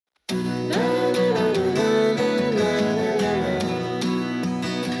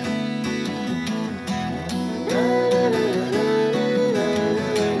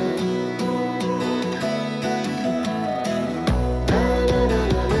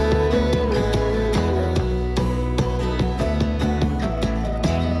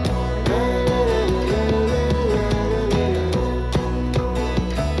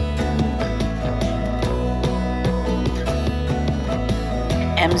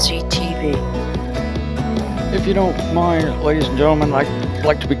MZTV. If you don't mind, ladies and gentlemen, I'd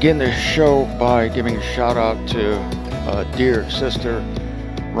like to begin this show by giving a shout out to dear sister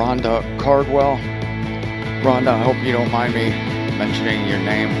Rhonda Cardwell. Rhonda, I hope you don't mind me mentioning your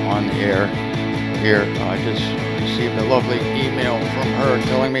name on the air here. I just received a lovely email from her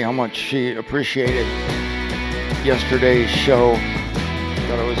telling me how much she appreciated yesterday's show.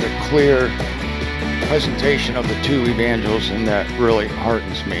 That it was a clear presentation of the two evangels, and that really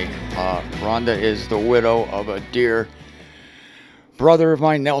heartens me. Rhonda is the widow of a dear brother of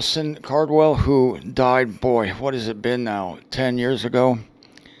mine, Nelson Cardwell, who died, boy, what has it been now, 10 years ago?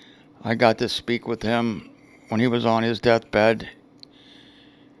 I got to speak with him when he was on his deathbed.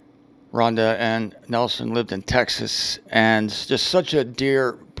 Rhonda and Nelson lived in Texas, and just such a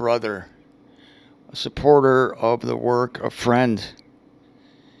dear brother, a supporter of the work, a friend.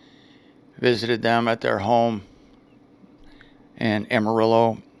 Visited them at their home in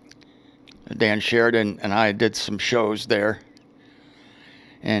Amarillo. Dan Sheridan and I did some shows there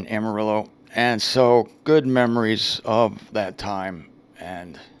in Amarillo, and so good memories of that time.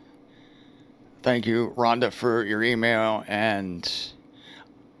 And thank you, Rhonda, for your email, and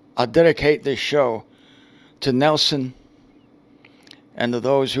I'll dedicate this show to Nelson and to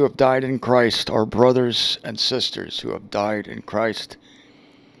those who have died in Christ, our brothers and sisters who have died in Christ.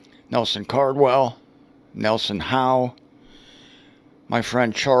 Nelson Cardwell, Nelson Howe, my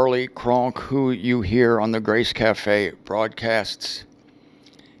friend Charlie Kronk, who you hear on the Grace Cafe broadcasts.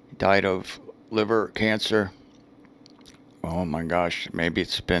 He died of liver cancer. Oh my gosh, maybe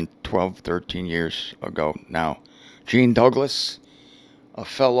it's been 12, 13 years ago now. Gene Douglas, a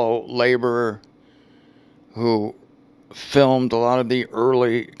fellow laborer who filmed a lot of the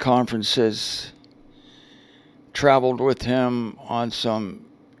early conferences, traveled with him on some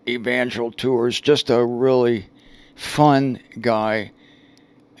evangel tours, just a really fun guy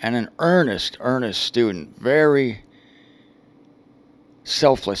and an earnest student, very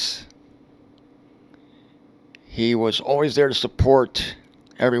selfless. He was always there to support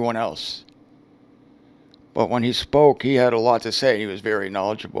everyone else. But when he spoke, he had a lot to say. He was very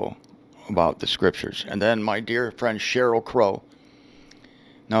knowledgeable about the scriptures. And then my dear friend Sheryl Crow,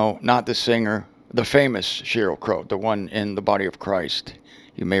 no, not the singer, the famous Sheryl Crow, the one in the Body of Christ.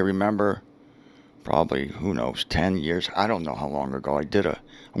 You may remember, probably, who knows, 10 years. I don't know how long ago I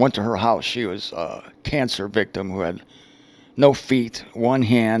went to her house. She was a cancer victim who had no feet, one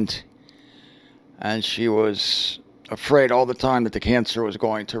hand, and she was afraid all the time that the cancer was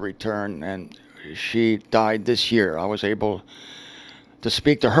going to return, and she died this year. I was able to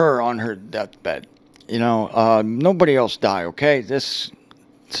speak to her on her deathbed. You know, nobody else die, okay? Just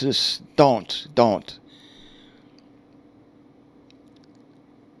don't.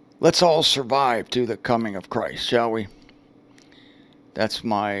 Let's all survive to the coming of Christ, shall we? That's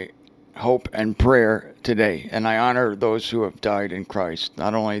my hope and prayer today. And I honor those who have died in Christ.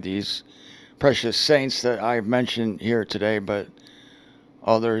 Not only these precious saints that I've mentioned here today, but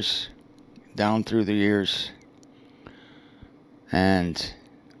others down through the years. And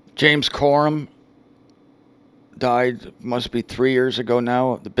James Coram died, must be 3 years ago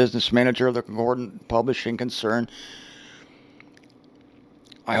now, the business manager of the Concordant Publishing concern.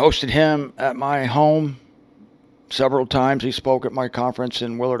 I hosted him at my home several times. He spoke at my conference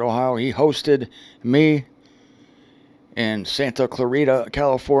in Willard, Ohio. He hosted me in Santa Clarita,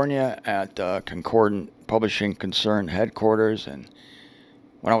 California at Concordant Publishing Concern headquarters. And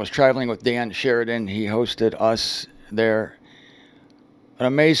when I was traveling with Dan Sheridan, he hosted us there. An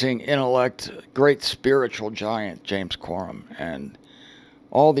amazing intellect, great spiritual giant, James Coram. And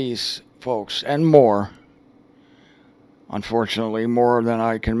all these folks and more, unfortunately, more than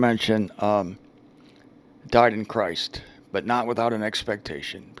I can mention, died in Christ, but not without an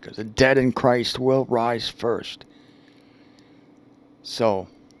expectation, because the dead in Christ will rise first. So,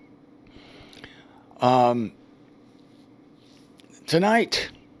 tonight,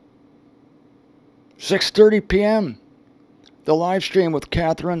 6:30 p.m., the live stream with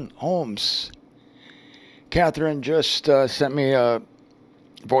Catherine Holmes. Catherine just sent me a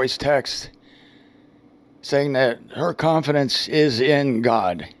voice text saying that her confidence is in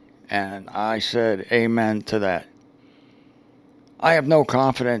God. And I said amen to that. I have no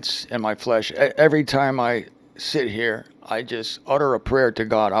confidence in my flesh. Every time I sit here, I just utter a prayer to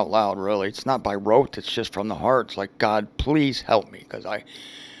God out loud, really. It's not by rote, it's just from the heart. It's like, God, please help me. Because I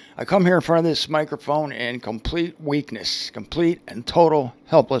come here in front of this microphone in complete weakness, complete and total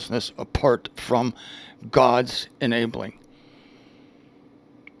helplessness apart from God's enabling.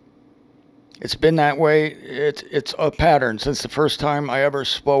 It's been that way. It's a pattern. Since the first time I ever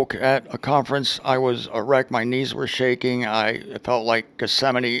spoke at a conference, I was a wreck. My knees were shaking. It felt like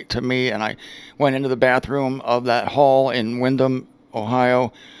Gethsemane to me, and I went into the bathroom of that hall in Windham,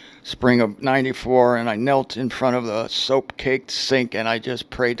 Ohio, spring of '94, and I knelt in front of the soap-caked sink, and I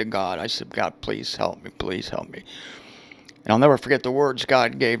just prayed to God. I said, God, please help me. Please help me. And I'll never forget the words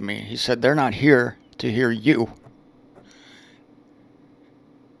God gave me. He said, they're not here to hear you.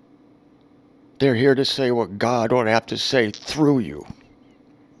 They're here to say what God would have to say through you.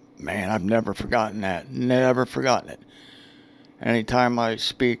 Man, I've never forgotten that. Never forgotten it. Anytime I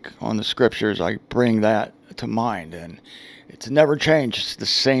speak on the scriptures, I bring that to mind. And it's never changed. It's the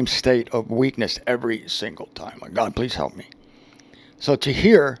same state of weakness every single time. God, please help me. So to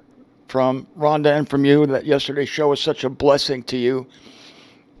hear from Rhonda and from you that yesterday's show was such a blessing to you,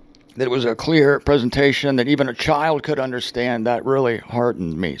 that it was a clear presentation that even a child could understand, that really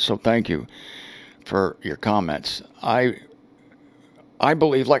heartened me. So thank you for your comments. I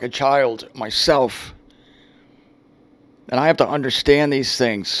believe like a child myself, and I have to understand these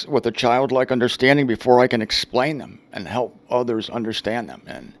things with a childlike understanding before I can explain them and help others understand them.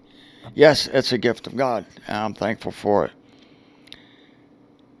 And yes, it's a gift of God, and I'm thankful for it.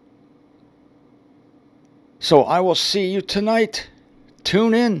 So I will see you tonight.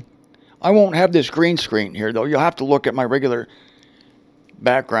 Tune in. I won't have this green screen here, though. You'll have to look at my regular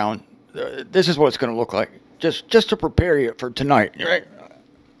background. This is what it's going to look like, just to prepare you for tonight, right?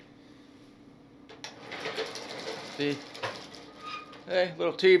 See? Hey,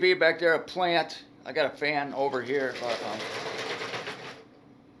 little TV back there, a plant. I got a fan over here. But,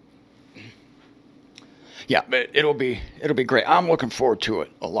 yeah, but it'll be great. I'm looking forward to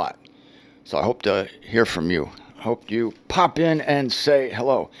it a lot. So I hope to hear from you. I hope you pop in and say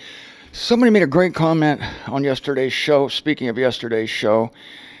hello. Somebody made a great comment on yesterday's show, speaking of yesterday's show,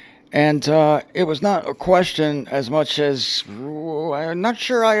 and it was not a question as much as, I'm not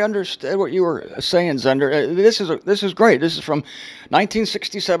sure I understood what you were saying, Zender. This is great. This is from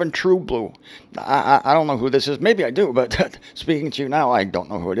 1967 True Blue. I don't know who this is. Maybe I do, but speaking to you now, I don't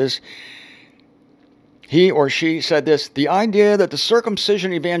know who it is. He or she said this: the idea that the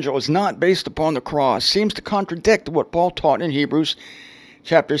circumcision evangel is not based upon the cross seems to contradict what Paul taught in Hebrews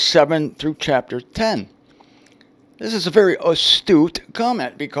chapter 7 through chapter 10. This is a very astute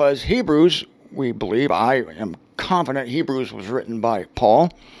comment because Hebrews, we believe, I am confident Hebrews was written by Paul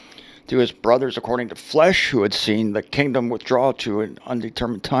to his brothers according to flesh who had seen the kingdom withdraw to an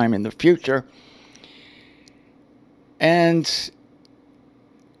undetermined time in the future. And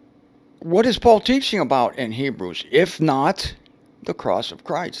what is Paul teaching about in Hebrews, if not the cross of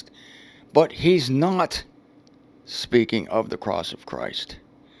Christ? But he's not speaking of the cross of Christ.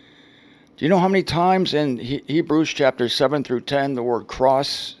 Do you know how many times in Hebrews chapter 7 through 10 the word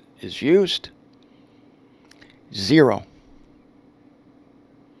cross is used? 0.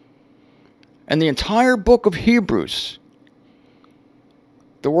 And the entire book of Hebrews,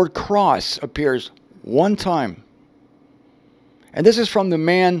 the word cross appears 1 time. And this is from the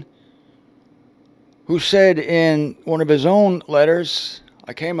man who said in one of his own letters,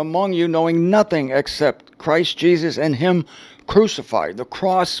 I came among you knowing nothing except Christ Jesus and him crucified. The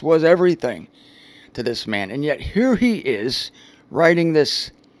cross was everything to this man. And yet here he is writing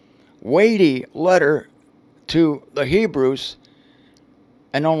this weighty letter to the Hebrews,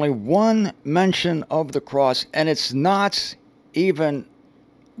 and only 1 mention of the cross, and it's not even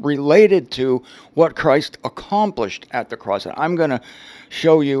related to what Christ accomplished at the cross. And I'm going to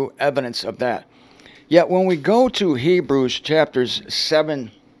show you evidence of that. Yet when we go to Hebrews chapters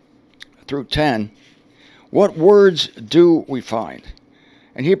 7 through 10, what words do we find?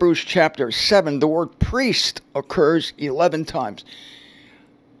 In Hebrews chapter 7, the word priest occurs 11 times.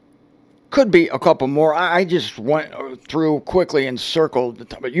 Could be a couple more. I just went through quickly and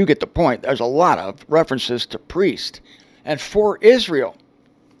circled, but you get the point. There's a lot of references to priest. And for Israel,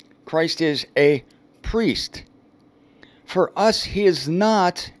 Christ is a priest. For us, he is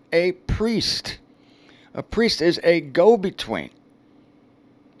not a priest. A priest is a go-between.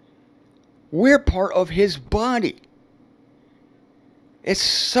 We're part of his body. It's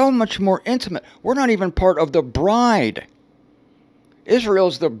so much more intimate. We're not even part of the bride.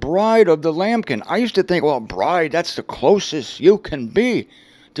 Israel's the bride of the lambkin. I used to think, well, bride, that's the closest you can be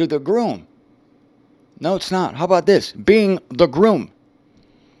to the groom. No, it's not. How about this? Being the groom.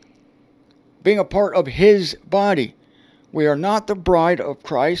 Being a part of his body. We are not the bride of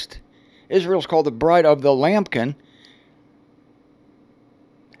Christ. Israel's called the bride of the lambkin.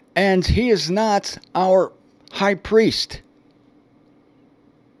 And he is not our high priest.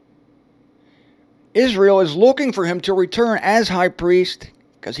 Israel is looking for him to return as high priest,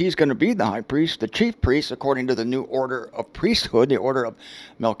 because he's going to be the high priest, the chief priest, according to the new order of priesthood, the order of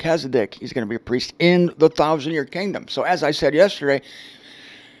Melchizedek. He's going to be a priest in the 1,000-year kingdom. So as I said yesterday,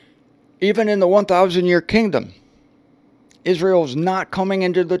 even in the 1,000-year kingdom, Israel's not coming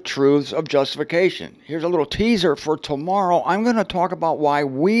into the truths of justification. Here's a little teaser for tomorrow. I'm going to talk about why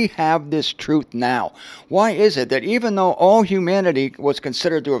we have this truth now. Why is it that even though all humanity was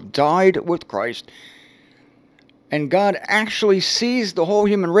considered to have died with Christ, and God actually sees the whole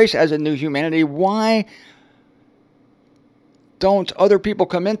human race as a new humanity, why don't other people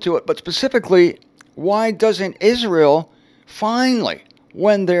come into it? But specifically, why doesn't Israel finally,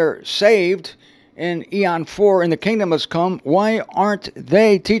 when they're saved, in Eon 4 and the kingdom has come, why aren't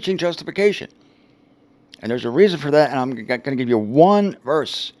they teaching justification? And there's a reason for that, and I'm going to give you one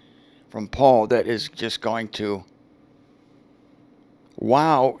verse from Paul that is just going to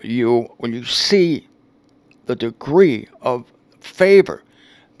wow you when you see the degree of favor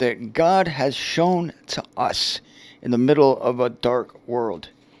that God has shown to us in the middle of a dark world.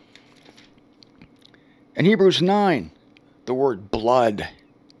 In Hebrews 9, the word blood.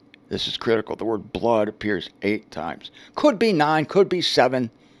 This is critical. The word blood appears 8 times. Could be 9, could be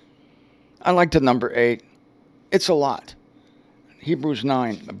 7. I like the number 8. It's a lot. Hebrews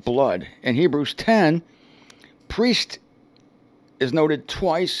 9, blood. In Hebrews 10, priest is noted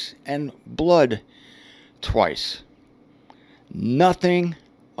twice and blood twice. Nothing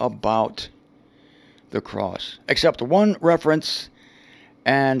about the cross except one reference,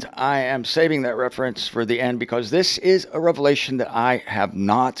 and I am saving that reference for the end because this is a revelation that I have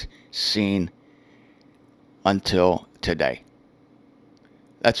not seen until today.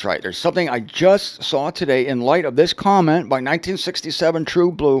 That's right. There's something I just saw today in light of this comment by 1967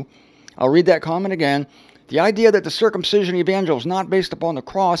 True Blue. I'll read that comment again. The idea that the circumcision evangel is not based upon the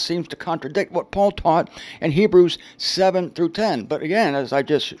cross seems to contradict what Paul taught in Hebrews 7 through 10. But again, as I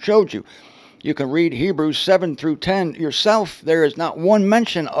just showed you, you can read Hebrews 7 through 10 yourself. There is not one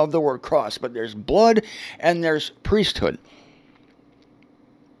mention of the word cross, but there's blood and there's priesthood.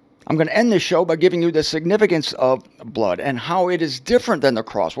 I'm going to end this show by giving you the significance of blood and how it is different than the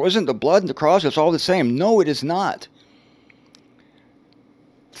cross. Well, isn't the blood and the cross, it's all the same? No, it is not.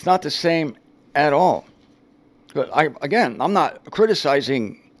 It's not the same at all. But I'm not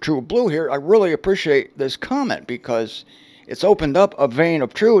criticizing True Blue here. I really appreciate this comment because it's opened up a vein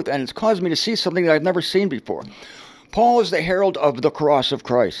of truth and it's caused me to see something that I've never seen before. Paul is the herald of the cross of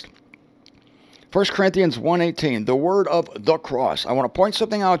Christ. 1 Corinthians 1:18, the word of the cross. I want to point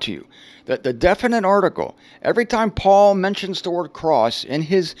something out to you, that the definite article, every time Paul mentions the word cross in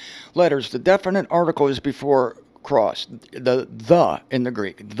his letters, the definite article is before cross, the in the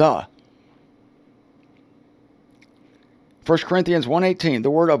Greek, the. 1 Corinthians 1:18,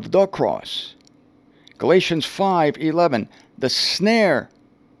 the word of the cross. Galatians 5:11, the snare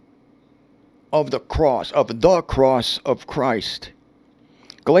of the cross of Christ.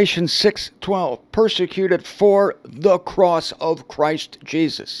 Galatians 6:12, persecuted for the cross of Christ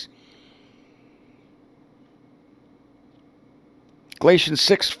Jesus. Galatians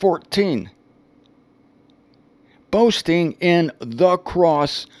 6:14, boasting in the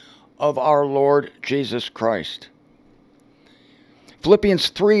cross of our Lord Jesus Christ. Philippians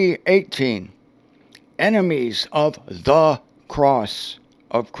 3:18, enemies of the cross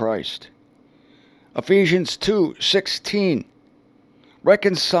of Christ. Ephesians 2:16,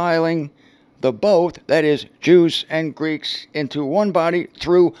 reconciling the both, that is, Jews and Greeks, into one body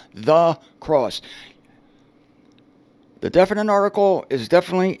through the cross. The definite article is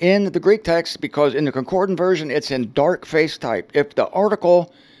definitely in the Greek text because in the concordant version it's in dark face type. If the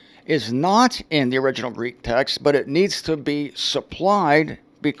article is not in the original Greek text, but it needs to be supplied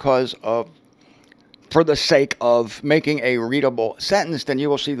for the sake of making a readable sentence, then you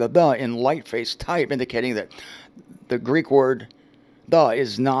will see the in light face type, indicating that the Greek word the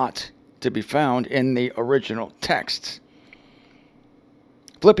is not to be found in the original texts.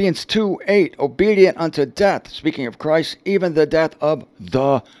 Philippians 2:8, obedient unto death, speaking of Christ, even the death of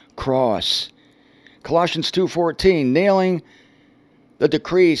the cross. Colossians 2:14, nailing the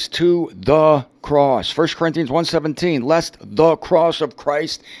decrees to the cross. 1 Corinthians 1:17, lest the cross of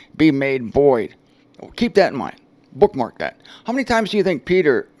Christ be made void. Keep that in mind. Bookmark that. How many times do you think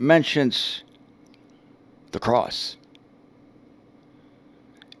Peter mentions the cross?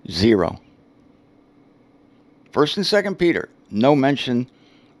 0. 1 and 2 Peter, no mention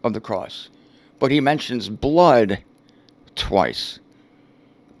of the cross. But he mentions blood twice.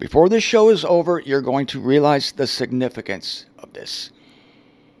 Before this show is over, you're going to realize the significance of this.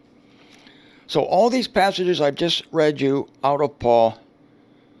 So all these passages I've just read you out of Paul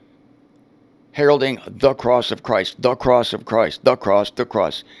heralding the cross of Christ, the cross of Christ, the cross, the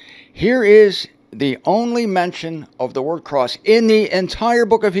cross. Here is the only mention of the word cross in the entire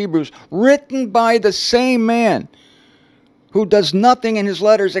book of Hebrews, written by the same man who does nothing in his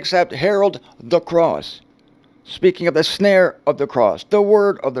letters except herald the cross. Speaking of the snare of the cross, the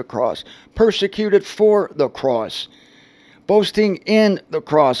word of the cross, persecuted for the cross, boasting in the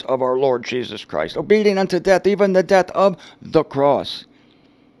cross of our Lord Jesus Christ, obedient unto death, even the death of the cross,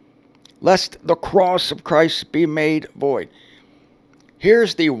 lest the cross of Christ be made void.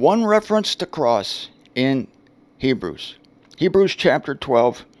 Here's the one reference to cross in Hebrews. Hebrews chapter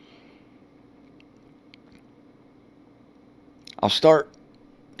 12. I'll start,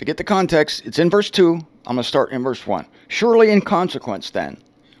 to get the context, it's in verse 2. I'm going to start in verse 1. Surely in consequence then,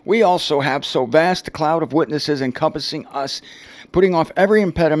 we also have so vast a cloud of witnesses encompassing us, putting off every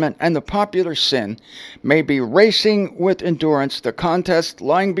impediment and the popular sin, may be racing with endurance the contest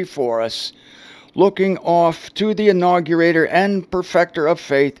lying before us, looking off to the inaugurator and perfecter of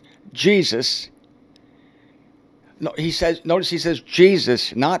faith, Jesus. No, notice he says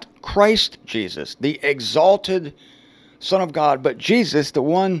Jesus, not Christ Jesus, the exalted Son of God, but Jesus, the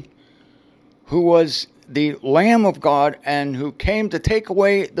one who was the Lamb of God and who came to take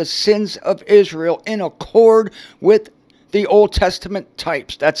away the sins of Israel in accord with the Old Testament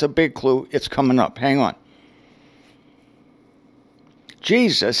types. That's a big clue. It's coming up. Hang on.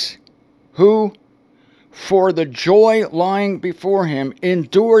 Jesus, who for the joy lying before him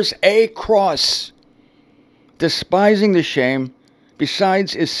endures a cross, despising the shame,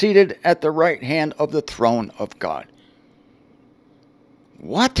 besides is seated at the right hand of the throne of God.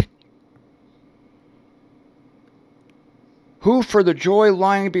 What? Who for the joy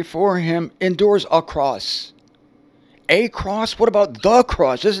lying before him endures a cross. A cross? What about the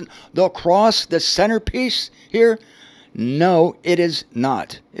cross? Isn't the cross the centerpiece here? No, it is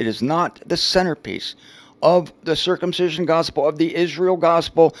not. It is not the centerpiece of the circumcision gospel, of the Israel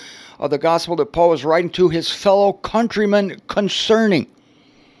gospel, of the gospel that Paul was writing to his fellow countrymen concerning.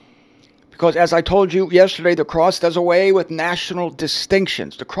 Because as I told you yesterday, the cross does away with national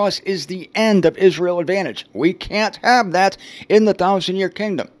distinctions. The cross is the end of Israel advantage. We can't have that in the 1,000-year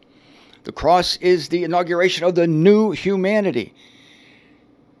kingdom. The cross is the inauguration of the new humanity.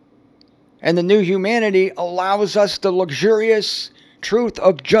 And the new humanity allows us the luxurious truth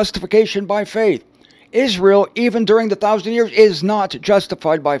of justification by faith. Israel, even during the 1,000 years, is not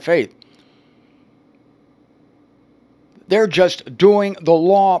justified by faith. They're just doing the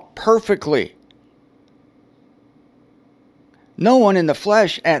law perfectly. No one in the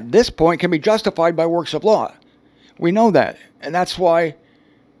flesh at this point can be justified by works of law. We know that. And that's why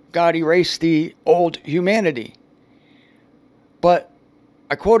God erased the old humanity. But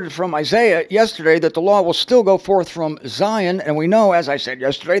I quoted from Isaiah yesterday that the law will still go forth from Zion. And we know, as I said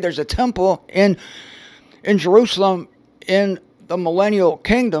yesterday, there's a temple in Jerusalem in the millennial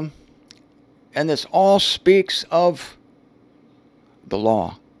kingdom. And this all speaks of the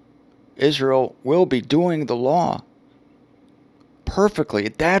law. Israel will be doing the law perfectly.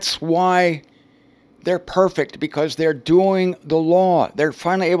 That's why they're perfect, because they're doing the law. They're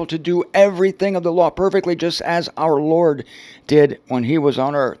finally able to do everything of the law perfectly, just as our Lord did when he was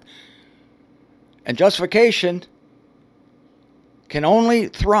on earth. And justification can only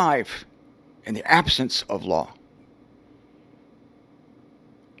thrive in the absence of law.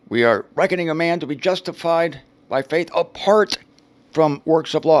 We are reckoning a man to be justified by faith apart from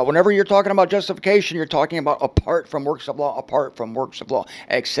works of law. Whenever you're talking about justification, you're talking about apart from works of law, apart from works of law,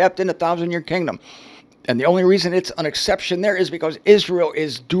 except in the 1,000-year kingdom. And the only reason it's an exception there is because Israel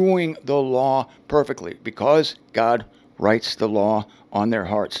is doing the law perfectly, because God writes the law on their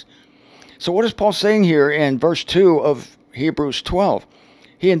hearts. So what is Paul saying here in verse 2 of Hebrews 12?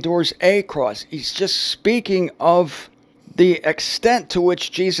 He endures a cross. He's just speaking of the extent to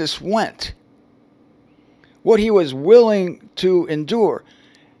which Jesus went, what he was willing to endure.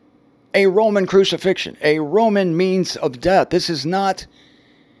 A Roman crucifixion, a Roman means of death. This is not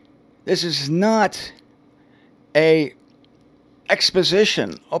a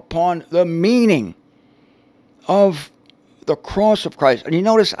exposition upon the meaning of the cross of Christ. And you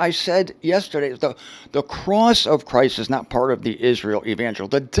notice I said yesterday, the cross of Christ is not part of the Israel evangel.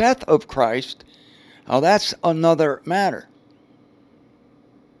 The death of Christ, now that's another matter.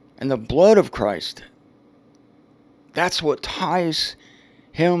 And the blood of Christ, that's what ties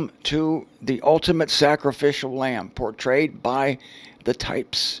him to the ultimate sacrificial lamb portrayed by the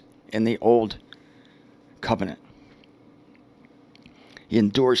types in the Old Covenant. He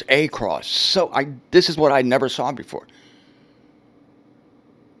endures a cross. So this is what I never saw before.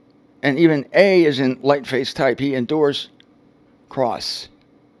 And even A is in light-faced type. He endures cross.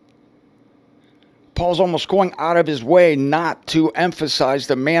 Paul's almost going out of his way not to emphasize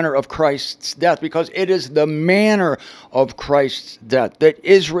the manner of Christ's death, because it is the manner of Christ's death that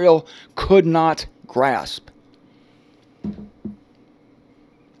Israel could not grasp.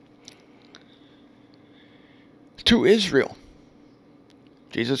 To Israel,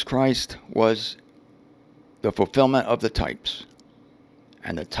 Jesus Christ was the fulfillment of the types.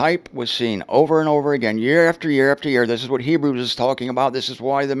 And the type was seen over and over again, year after year after year. This is what Hebrews is talking about. This is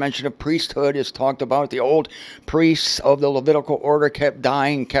why the mention of priesthood is talked about. The old priests of the Levitical order kept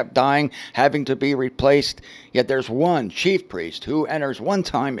dying, having to be replaced. Yet there's one chief priest who enters one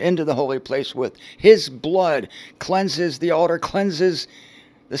time into the holy place with his blood, cleanses the altar, cleanses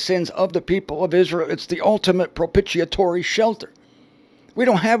the sins of the people of Israel. It's the ultimate propitiatory shelter. We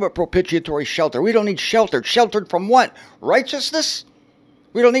don't have a propitiatory shelter. We don't need shelter. Sheltered from what? Righteousness?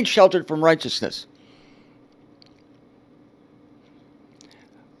 We don't need sheltered from righteousness.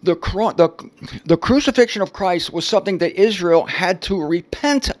 The crucifixion of Christ was something that Israel had to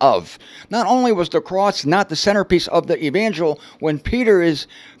repent of. Not only was the cross not the centerpiece of the evangel, when Peter is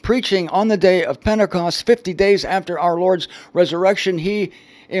preaching on the day of Pentecost, 50 days after our Lord's resurrection, he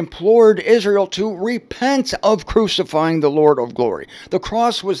implored Israel to repent of crucifying the Lord of glory. The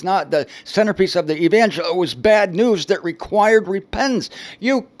cross was not the centerpiece of the evangel. It was bad news that required repentance.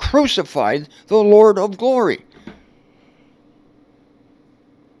 You crucified the Lord of glory.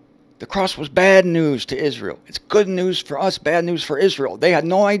 The cross was bad news to Israel. It's good news for us, bad news for Israel. They had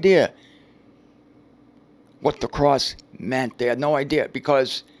no idea what the cross meant. They had no idea,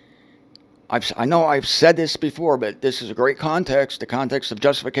 because I know I've said this before, but this is a great context, the context of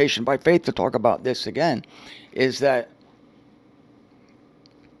justification by faith, to talk about this again, is that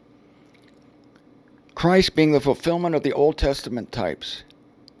Christ being the fulfillment of the Old Testament types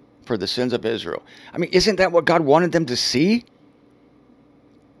for the sins of Israel. I mean, isn't that what God wanted them to see?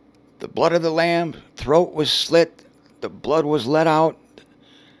 The blood of the lamb, throat was slit, the blood was let out.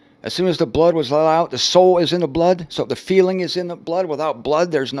 As soon as the blood was let out, the soul is in the blood, so the feeling is in the blood. Without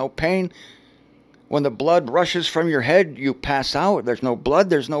blood, there's no pain. When the blood rushes from your head, you pass out. There's no blood,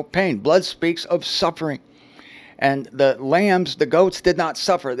 there's no pain. Blood speaks of suffering. And the lambs, the goats, did not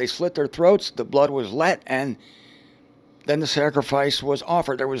suffer. They slit their throats, the blood was let, and then the sacrifice was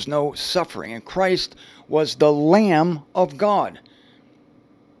offered. There was no suffering. And Christ was the Lamb of God.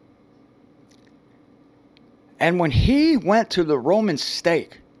 And when he went to the Roman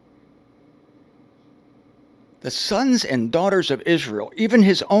stake, the sons and daughters of Israel, even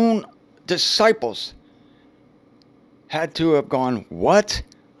his own disciples, had to have gone, what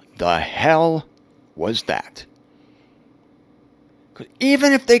the hell was that? 'Cause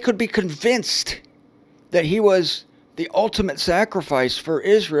even if they could be convinced that he was the ultimate sacrifice for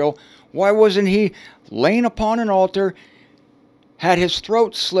Israel, why wasn't he laying upon an altar, had his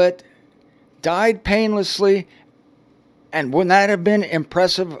throat slit, died painlessly? And wouldn't that have been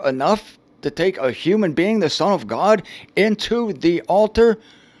impressive enough to take a human being, the Son of God, into the altar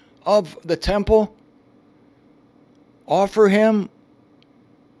of the temple, offer him,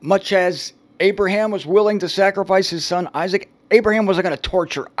 much as Abraham was willing to sacrifice his son Isaac? Abraham wasn't going to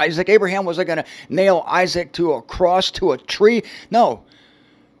torture Isaac. Abraham wasn't going to nail Isaac to a cross, to a tree. No.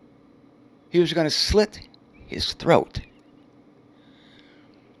 He was going to slit his throat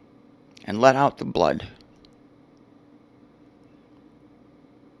and let out the blood.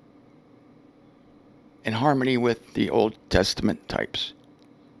 In harmony with the Old Testament types.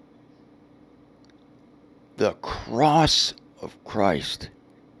 The cross of Christ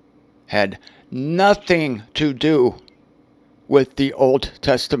had nothing to do with the Old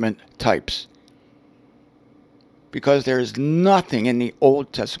Testament types, because there is nothing in the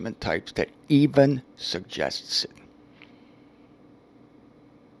Old Testament types that even suggests it.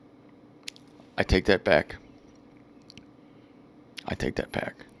 I take that back. I take that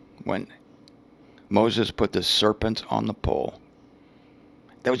back. When Moses put the serpent on the pole,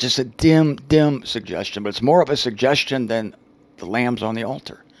 that was just a dim suggestion, but it's more of a suggestion than the lambs on the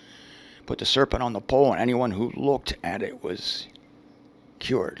altar. Put the serpent on the pole, and anyone who looked at it was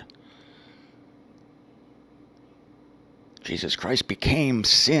cured. Jesus Christ became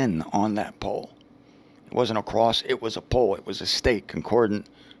sin on that pole. It wasn't a cross, it was a pole. It was a stake. Concordant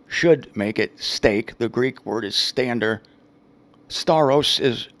should make it stake. The Greek word is stander. Staros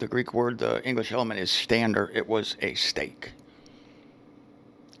is the Greek word. The English element is stander. It was a stake.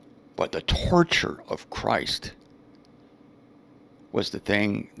 But the torture of Christ was the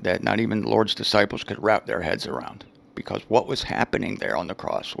thing that not even the Lord's disciples could wrap their heads around, because what was happening there on the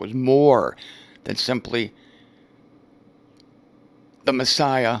cross was more than simply the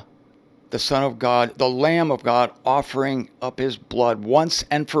Messiah, the Son of God, the Lamb of God, offering up his blood once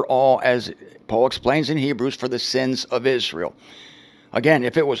and for all, as Paul explains in Hebrews, for the sins of Israel. Again,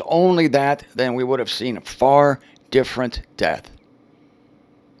 if it was only that, then we would have seen a far different death.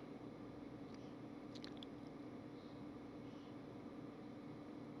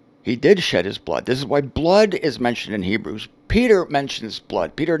 He did shed his blood. This is why blood is mentioned in Hebrews. Peter mentions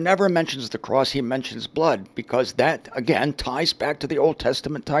blood. Peter never mentions the cross. He mentions blood because that, again, ties back to the Old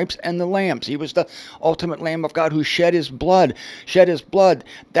Testament types and the lambs. He was the ultimate Lamb of God who shed his blood. Shed his blood.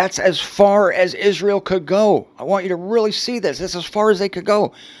 That's as far as Israel could go. I want you to really see this. That's as far as they could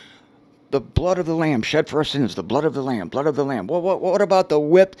go. The blood of the Lamb shed for our sins. The blood of the Lamb. Blood of the Lamb. Well, what about the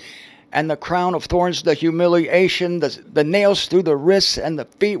whip and the crown of thorns, the humiliation, the nails through the wrists and the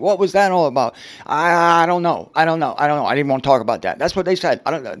feet? What was that all about? I don't know. I didn't even want to talk about that. That's what they said.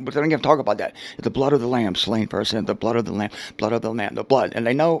 But they didn't even talk about that. The blood of the Lamb slain for our sin. The blood of the Lamb. Blood of the Lamb. The blood. And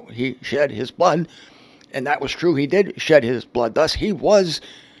they know he shed his blood. And that was true. He did shed his blood. Thus, he was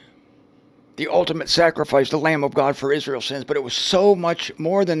the ultimate sacrifice, the Lamb of God for Israel's sins. But it was so much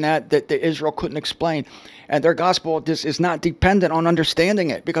more than that the Israel couldn't explain. And their gospel this is not dependent on understanding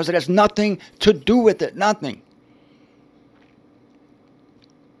it because it has nothing to do with it. Nothing.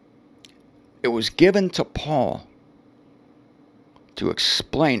 It was given to Paul to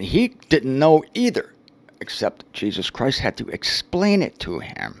explain. He didn't know either, except Jesus Christ had to explain it to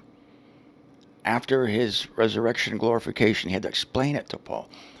him. After his resurrection and glorification, he had to explain it to Paul.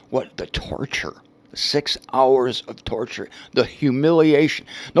 What the torture, the 6 hours of torture, the humiliation.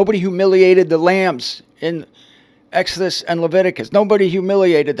 Nobody humiliated the lambs in Exodus and Leviticus. Nobody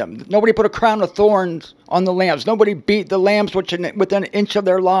humiliated them. Nobody put a crown of thorns on the lambs. Nobody beat the lambs within an inch of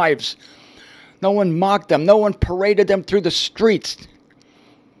their lives. No one mocked them. No one paraded them through the streets.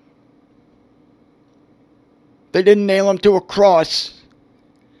 They didn't nail them to a cross.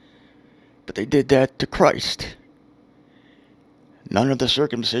 But they did that to Christ. None of the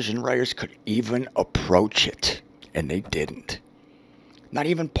circumcision writers could even approach it, and they didn't. Not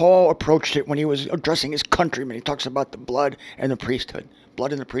even Paul approached it when he was addressing his countrymen. He talks about the blood and the priesthood.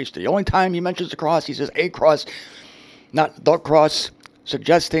 Blood and the priesthood. The only time he mentions the cross, he says a cross, not the cross,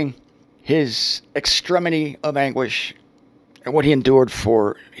 suggesting his extremity of anguish and what he endured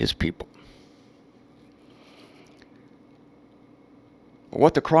for his people.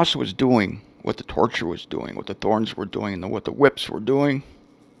 What the cross was doing, what the torture was doing, what the thorns were doing, and what the whips were doing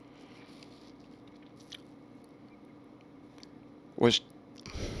was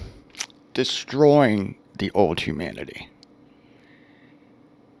destroying the old humanity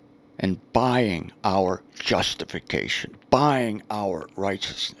and buying our justification, buying our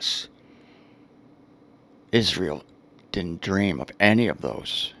righteousness. Israel didn't dream of any of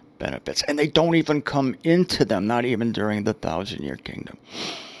those benefits, and they don't even come into them, not even during the 1,000-year kingdom.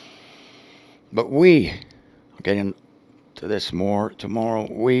 But we, I'll get into this more tomorrow,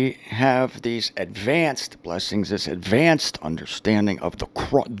 we have these advanced blessings, this advanced understanding of the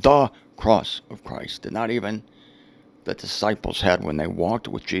cross of Christ, that not even the disciples had when they walked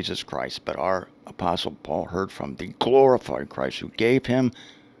with Jesus Christ, but our Apostle Paul heard from the glorified Christ who gave him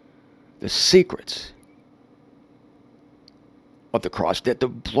the secrets of the cross, that the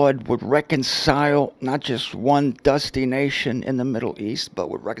blood would reconcile not just one dusty nation in the Middle East, but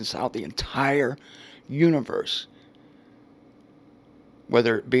would reconcile the entire universe,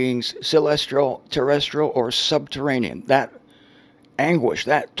 whether it being celestial, terrestrial, or subterranean. That anguish,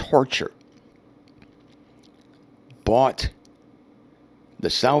 that torture, bought the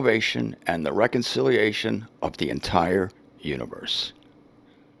salvation and the reconciliation of the entire universe.